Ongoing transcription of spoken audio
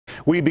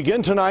We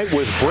begin tonight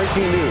with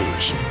breaking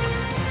news.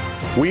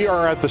 We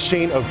are at the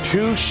scene of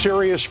two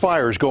serious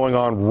fires going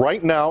on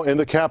right now in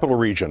the capital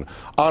region.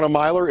 Anna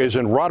Myler is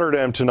in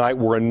Rotterdam tonight,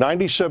 where a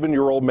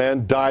 97-year-old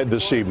man died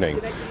this evening.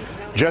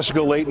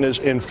 Jessica Layton is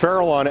in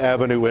Farallon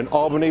Avenue in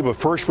Albany, but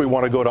first we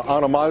want to go to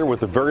Anna Myler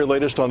with the very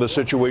latest on the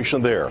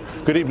situation there.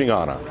 Good evening,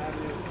 Anna.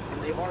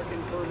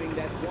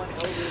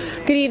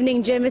 Good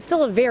evening, Jim. It's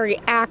still a very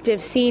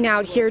active scene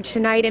out here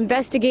tonight.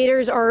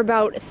 Investigators are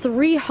about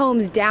 3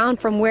 homes down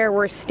from where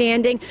we're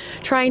standing,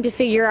 trying to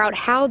figure out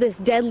how this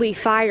deadly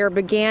fire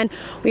began.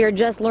 We are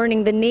just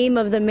learning the name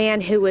of the man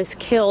who was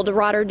killed.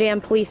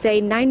 Rotterdam police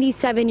say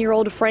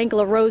 97-year-old Frank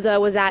LaRosa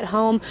was at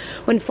home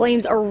when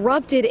flames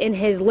erupted in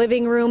his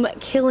living room,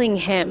 killing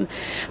him.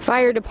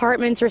 Fire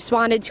departments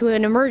responded to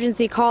an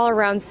emergency call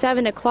around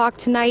 7 o'clock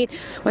tonight.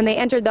 When they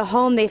entered the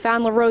home, they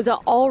found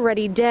LaRosa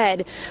already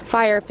dead.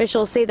 Fire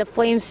officials say the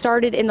flames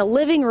started in the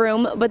living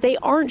room, but they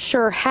aren't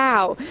sure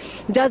how.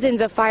 Dozens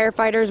of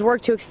firefighters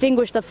worked to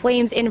extinguish the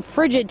flames in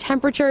frigid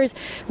temperatures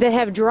that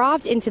have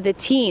dropped into the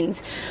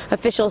teens.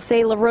 Officials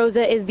say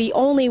LaRosa is the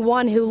only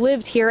one who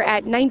lived here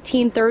at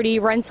 1930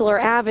 Rensselaer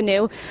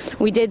Avenue.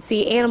 We did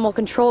see animal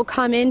control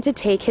come in to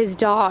take his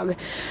dog.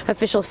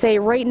 Officials say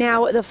right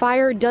now the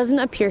fire doesn't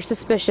appear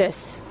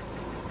suspicious.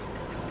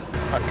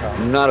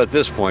 Not at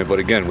this point, but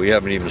again, we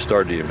haven't even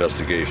started the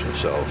investigation,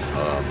 so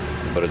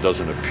but it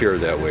doesn't appear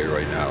that way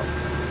right now.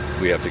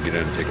 We have to get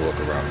in and take a look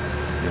around.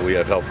 And we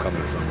have help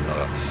coming from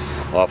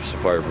Office of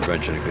Fire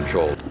Prevention and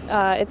Control.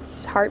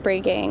 It's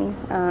heartbreaking.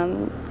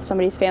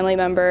 Somebody's family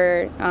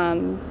member.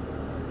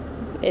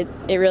 It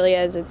really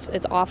is.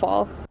 It's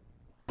awful.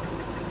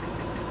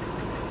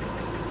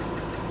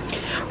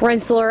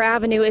 Rensselaer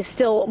Avenue is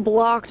still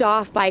blocked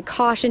off by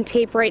caution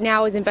tape right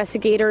now as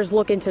investigators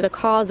look into the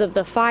cause of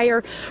the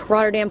fire.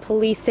 Rotterdam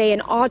police say an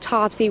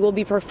autopsy will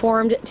be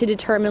performed to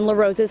determine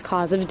LaRosa's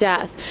cause of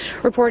death.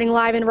 Reporting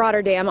live in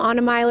Rotterdam,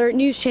 Anna Myler,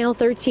 News Channel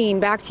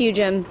 13. Back to you,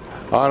 Jim.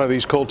 Anna,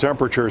 these cold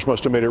temperatures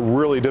must have made it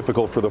really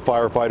difficult for the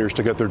firefighters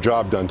to get their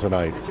job done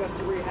tonight.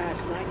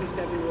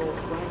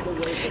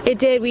 It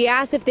did. We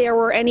asked if there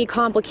were any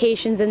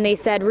complications, and they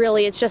said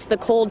really it's just the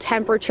cold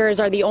temperatures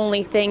are the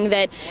only thing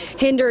that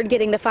hindered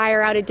getting the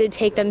fire out. It did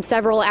take them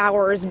several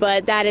hours,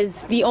 but that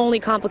is the only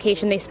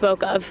complication they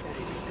spoke of.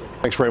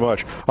 Thanks very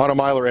much. Anna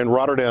Myler in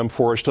Rotterdam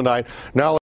for us tonight. Now